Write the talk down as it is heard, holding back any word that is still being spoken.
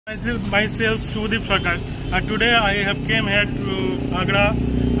Myself Shubhadeep Sarkar, and today I have came here to Agra,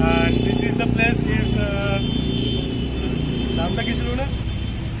 and this is the place is नामটা কি ছিল না?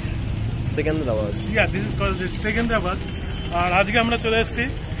 Sikandrabad. Yeah, this is called Sikandrabad. আর আজকে আমরা চলে এসেছি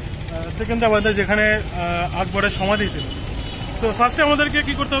সিকান্দ্রাবাদে, যেখানে আকবরের সমাধি ছিল। তো ফার্স্টে আমাদেরকে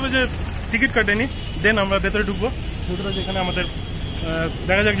কি করতে হবে যে টিকিট কাটে নি, দেন আমরা ভেতরে ঢুকবো। ভেতরে যেখানে আমাদের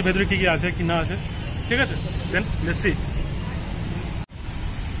দেখা যাক যে ভেতরে কি কি আছে কি না আছে, ঠিক আছে? Then let's see.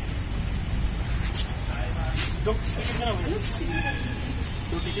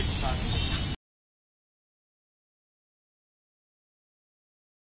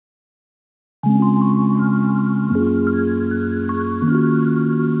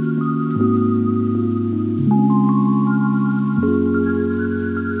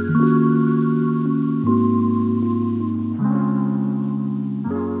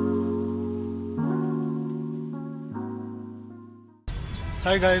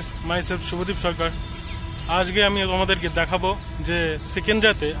 Hi guys, myself Subhadip সরকার। আজকে আমি তোমাদেরকে দেখাবো যে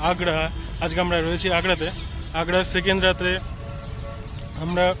সেকেন্দ্রাতে আগ্রা, আজকে আমরা রয়েছি আগ্রাতে। আগ্রার সেকেন্দ্রাতে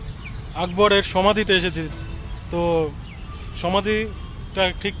আমরা আকবরের সমাধিতে এসেছি। তো সমাধিটা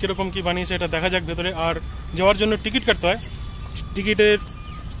ঠিক কিরকম কি বানিয়েছে এটা দেখা যাক ভেতরে। আর যাওয়ার জন্য টিকিট কাটতে হয়। টিকিটের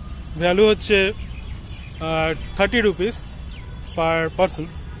ভ্যালু হচ্ছে 30 রুপিস পার পারসন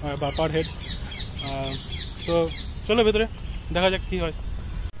বা পার হেড। তো চলো ভেতরে দেখা যাক কি হয়।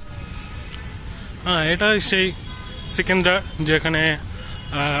 হ্যাঁ, এটা সেই সিকান্দ্রা যেখানে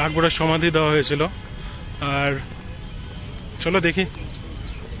আকবরের সমাধি দেওয়া হয়েছিল। আর চলো দেখি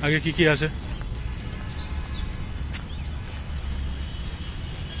আগে কি কি আছে।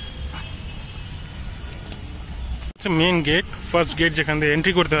 মেইন গেট, ফার্স্ট গেট, যেখান থেকে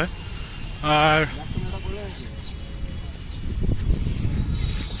এন্ট্রি করতে হয়। আর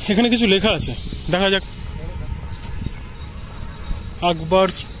এখানে কিছু লেখা আছে, দেখা যাক।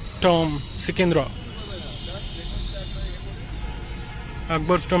 Akbar's tomb, Sikandra.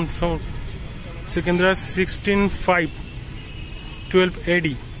 Akbar's tomb, Sikandra, 1612 AD.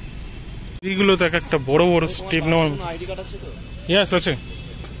 এইগুলো তো একটা বড় বড় স্টেপ নেওয়া। আইডি কার্ড আছে তো? ইয়েস, আছে।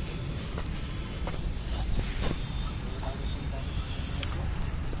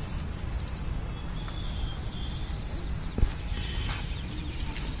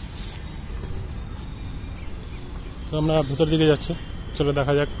 আমরা ভেতর দিকে যাচ্ছি, চলো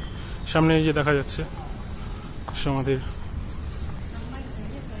দেখা যাক। সামনে এই যে দেখা যাচ্ছে সমাধির।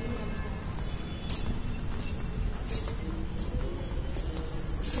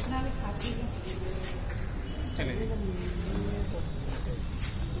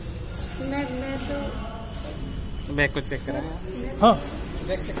 बैग को चेक करा? हाँ,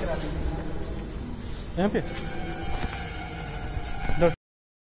 बैग चेक करा यहाँ पे।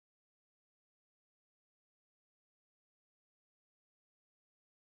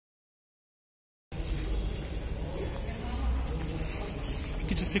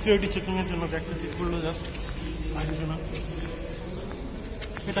 কিছু সিকিউরিটি চেকিং এর জন্য ব্যাগটা চেক করলো, জাস্ট আর কিছু না।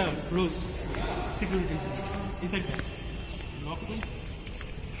 এটা রুলস সিকিউরিটি। এই সাইডটা lock room.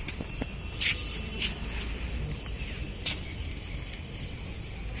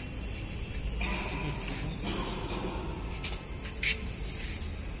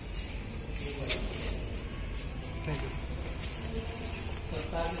 Thank you.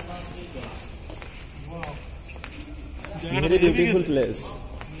 Very beautiful place.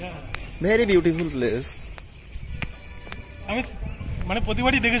 Very beautiful place. আমি মানে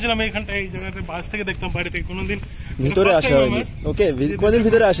প্রতিবারই দেখেছিলাম এইখানটা, এই জায়গাতে বাস থেকে দেখতাম, বাইরে থেকে কোনোদিন ভিতরে আসা হয়নি। ওকে, কোনোদিন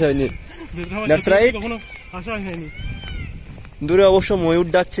ভিতরে আসা হয়নি। দ্যাটস রাইট, কখনো আসা হয়নি। দূরে অবশ্য ময়ূর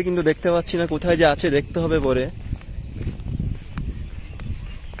ডাকছে, কিন্তু দেখতে পাচ্ছি না কোথায় যে আছে, দেখতে হবে পরে।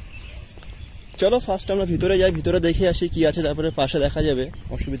 চলো ফার্স্ট আমরা ভিতরে যাই, ভিতরে দেখে আসি কি আছে, তারপরে পাশে দেখা যাবে,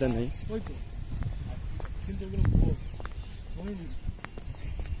 অসুবিধা নেই।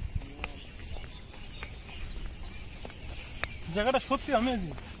 জায়গাটা সত্যি আমি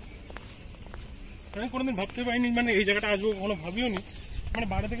কোনোদিন ভাবতে পারিনি, মানে এই জায়গাটা আসবো কখনো ভাবিও নি। মানে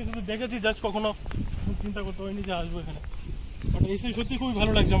বাইরে থেকে শুধু দেখেছি, জাস্ট কখনো চিন্তা করতে পারিনি যে আসবো এখানে। বাট এসে সত্যি খুবই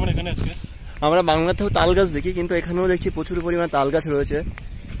ভালো লাগছে আমার এখানে আজকে। আমরা বাংলাতেও তাল গাছ দেখি, কিন্তু এখানেও দেখছি প্রচুর পরিমাণে তাল গাছ রয়েছে।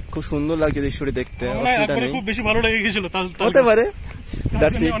 খুব সুন্দর লাগছে দৃশ্যটি দেখতে। অসুবিধা নেই, খুব বেশি ভালো লেগে গেছিল। হতে পারে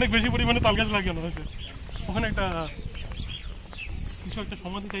অনেক বেশি পরিমাণে তাল গাছ লাগানো হয়েছে ওখানে। একটা কিছু একটা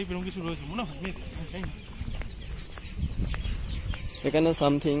সমাধি টাইপ এরকম কিছু রয়েছে মনে হয়, এখানে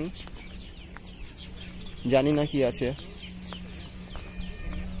সামথিং জানি না কি আছে।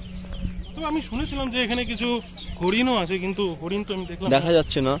 তো আমি শুনেছিলাম যে এখানে কিছু হরিণও আছে, কিন্তু হরিণ তো আমি দেখলাম দেখা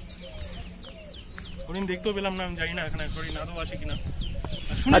যাচ্ছে না। হরিণ দেখতেও পেলাম না, আমি জানি না এখানে হরিণ আদৌ আছে কিনা।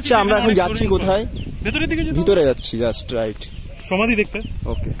 আচ্ছা, আমরা এখন যাচ্ছি কোথায়? ভেতরের দিকে। ভিতরে যাচ্ছি, জাস্ট রাইট। সমাধি দেখতে।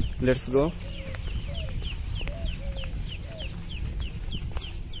 ওকে, লেটস গো।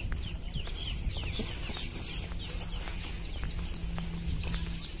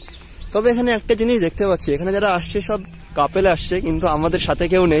 তবে এখানে একটা জিনিস দেখতে পাচ্ছি, এখানে যারা আসছে সব কাপেল আসছে, কিন্তু আমাদের সাথে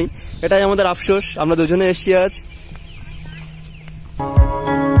কেউ নেই। এটাই আমাদের আফসোস, আমরা দুজনে এসছি আজ।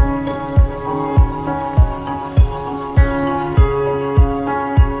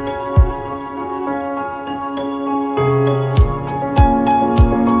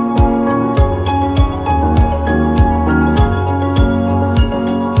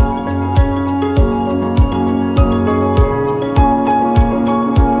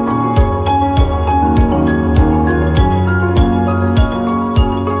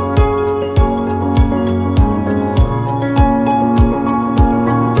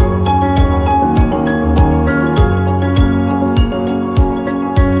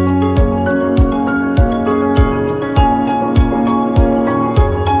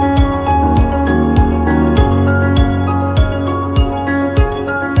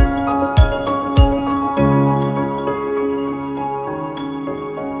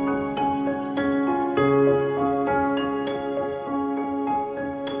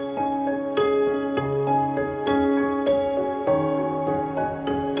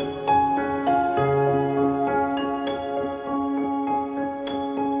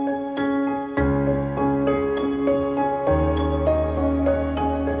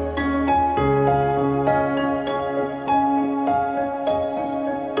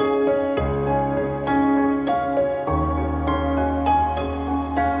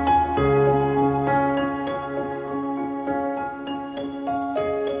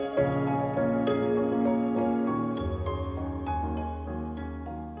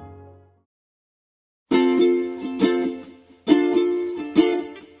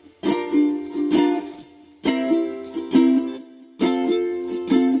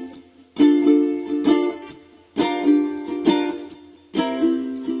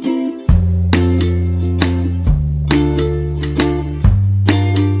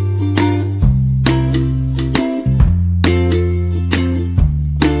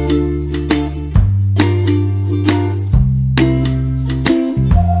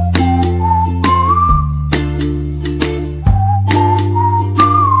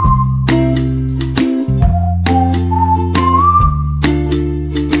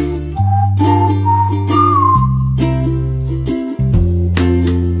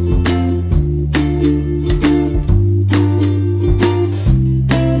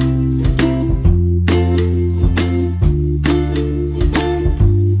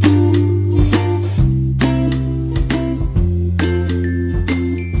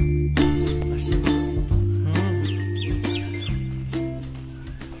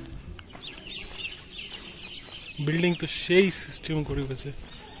 বিল্ডিং তো সেই সিস্টেম করে গেছে,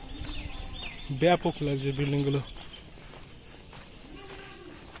 ব্যাপক লাগছে বিল্ডিং গুলো।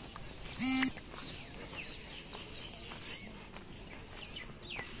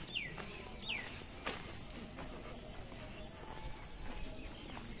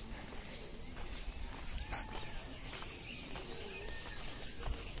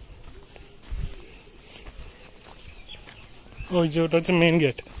 ওই যে ওটা হচ্ছে মেইন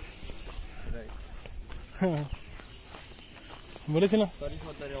গেট। হ্যাঁ বলেছি না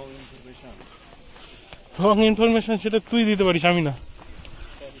রং ইনফরমেশন, সেটা তুই দিতে পারিস, আমি না।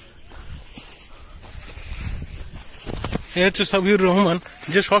 এ হচ্ছে সাবিউর রহমান,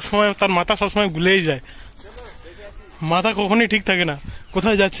 যে সবসময় তার মাথা সবসময় গুলেই যায়, মাথা কখনই ঠিক থাকে না,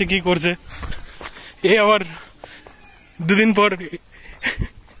 কোথায় যাচ্ছে কি করছে। এ আবার দুদিন পর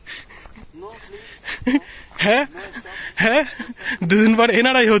হ্যাঁ হ্যাঁ দুদিন পর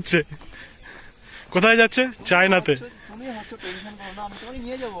এনআরআই হচ্ছে, কোথায় যাচ্ছে? চায়নাতে।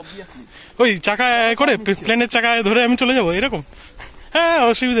 ওই চাকায় করে প্লেনের চাকায় ধরে আমি চলে যাবো এরকম? হ্যাঁ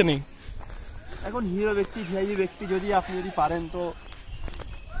অসুবিধা নেই। এখন হিরো ব্যক্তি ভিআইপি ব্যক্তি যদি আপনি যদি পারেন তো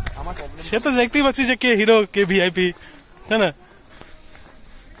আমার প্রবলেম। সে তো দেখতেই পাচ্ছি যে কে হিরো কে ভিআইপি, তাই না?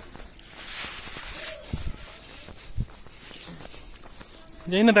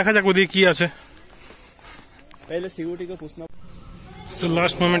 যাই না, দেখা যাক ওদিকে কি আছে।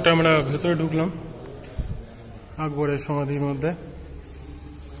 লাস্ট মোমেন্ট আমরা ভেতরে ঢুকলাম আকবরের সমাধির মধ্যে।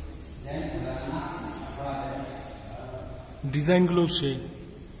 ডিজাইন গুলো সেই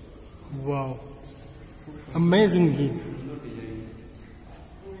ওয়াও, অ্যামেজিং ভিউ।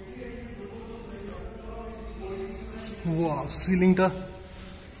 ওয়াও,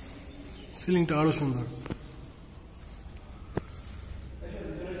 সিলিংটা আরো সুন্দর।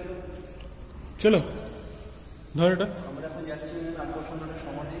 চলো ধর এটা। আমরা এখন যাচ্ছি আকবর সম্রাটের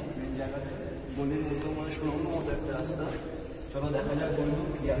সমাধি মেন জায়গাতে, গলির মধ্যে মানে সুড়ঙ্গ মতো একটা রাস্তা, চলো দেখা যাক বন্ধু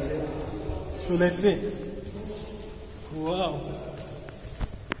কি আছে। So let's see. Wow.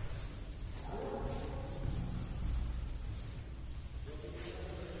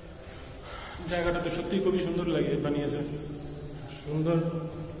 জায়গাটা তো সত্যি খুবই সুন্দর লাগে, বানিয়েছে সুন্দর।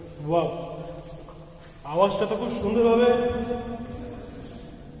 ওয়াও, আওয়াজটা তো খুব সুন্দরভাবে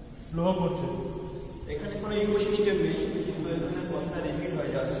লোহা করছে। এখানে কোনো ইকোসিস্টেম নেই, কিন্তু এখানে কথা রিপিট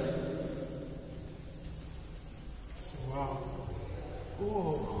হয়ে যাচ্ছে। ওয়াও, ও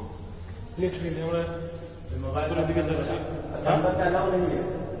লিটারালি আমরা মোবাইলের দিকে যাচ্ছি।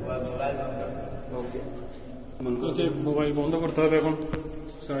 ওকে, মোবাইল বন্ধ করতে হবে এখন,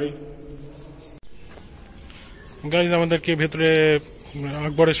 সরি গাইজ। আমাদেরকে ভেতরে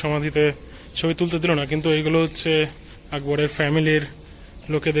আকবরের সমাধিতে ছবি তুলতে দিল না, কিন্তু এগুলো হচ্ছে আকবরের ফ্যামিলির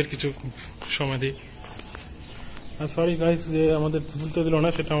লোকেদের কিছু সমাধি। আর সরি গাইজ যে আমাদের তুলতে দিল না,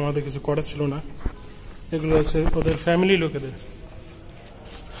 সেটা আমাদের কিছু করার ছিল না। এগুলো হচ্ছে ওদের ফ্যামিলি লোকেদের।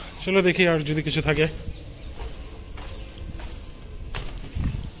 চলো দেখি আর যদি কিছু থাকে।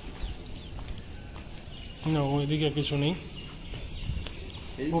 না, ওইদিকে কিছু নেই।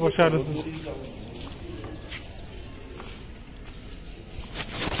 ও পাশে আর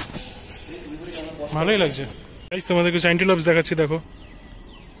ভালোই লাগছে। তোমাদের কিছু অ্যান্টিলপস দেখাচ্ছি, দেখো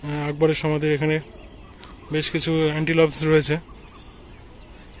আকবরের সমাধির এখানে বেশ কিছু অ্যান্টিলপস রয়েছে।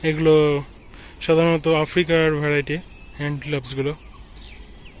 এগুলো সাধারণত আফ্রিকার ভ্যারাইটি অ্যান্টিলপস গুলো।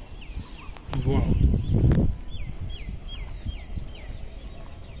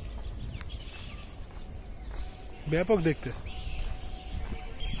 ব্যাপক দেখতে।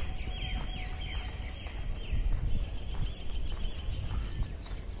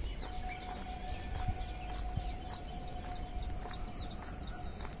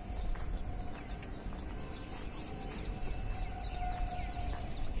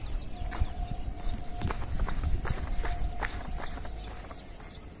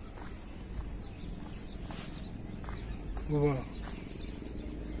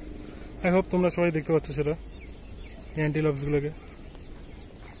 আই হোপ তোমরা সবাই দেখতে পাচ্ছ সেটা, অ্যান্টিলপস গুলোকে।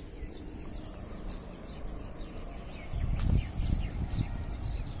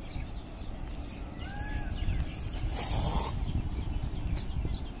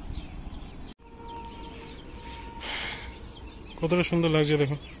 কতটা সুন্দর লাগছে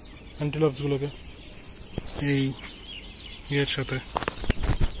দেখো অ্যান্টিলপস গুলোকে এই ইয়ের সাথে।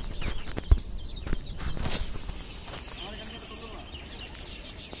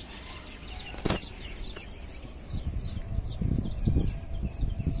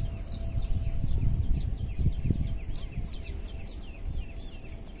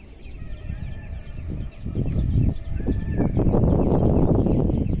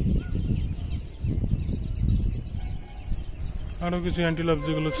 আরো কিছু অ্যান্টিলপস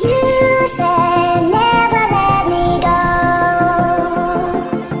যেগুলো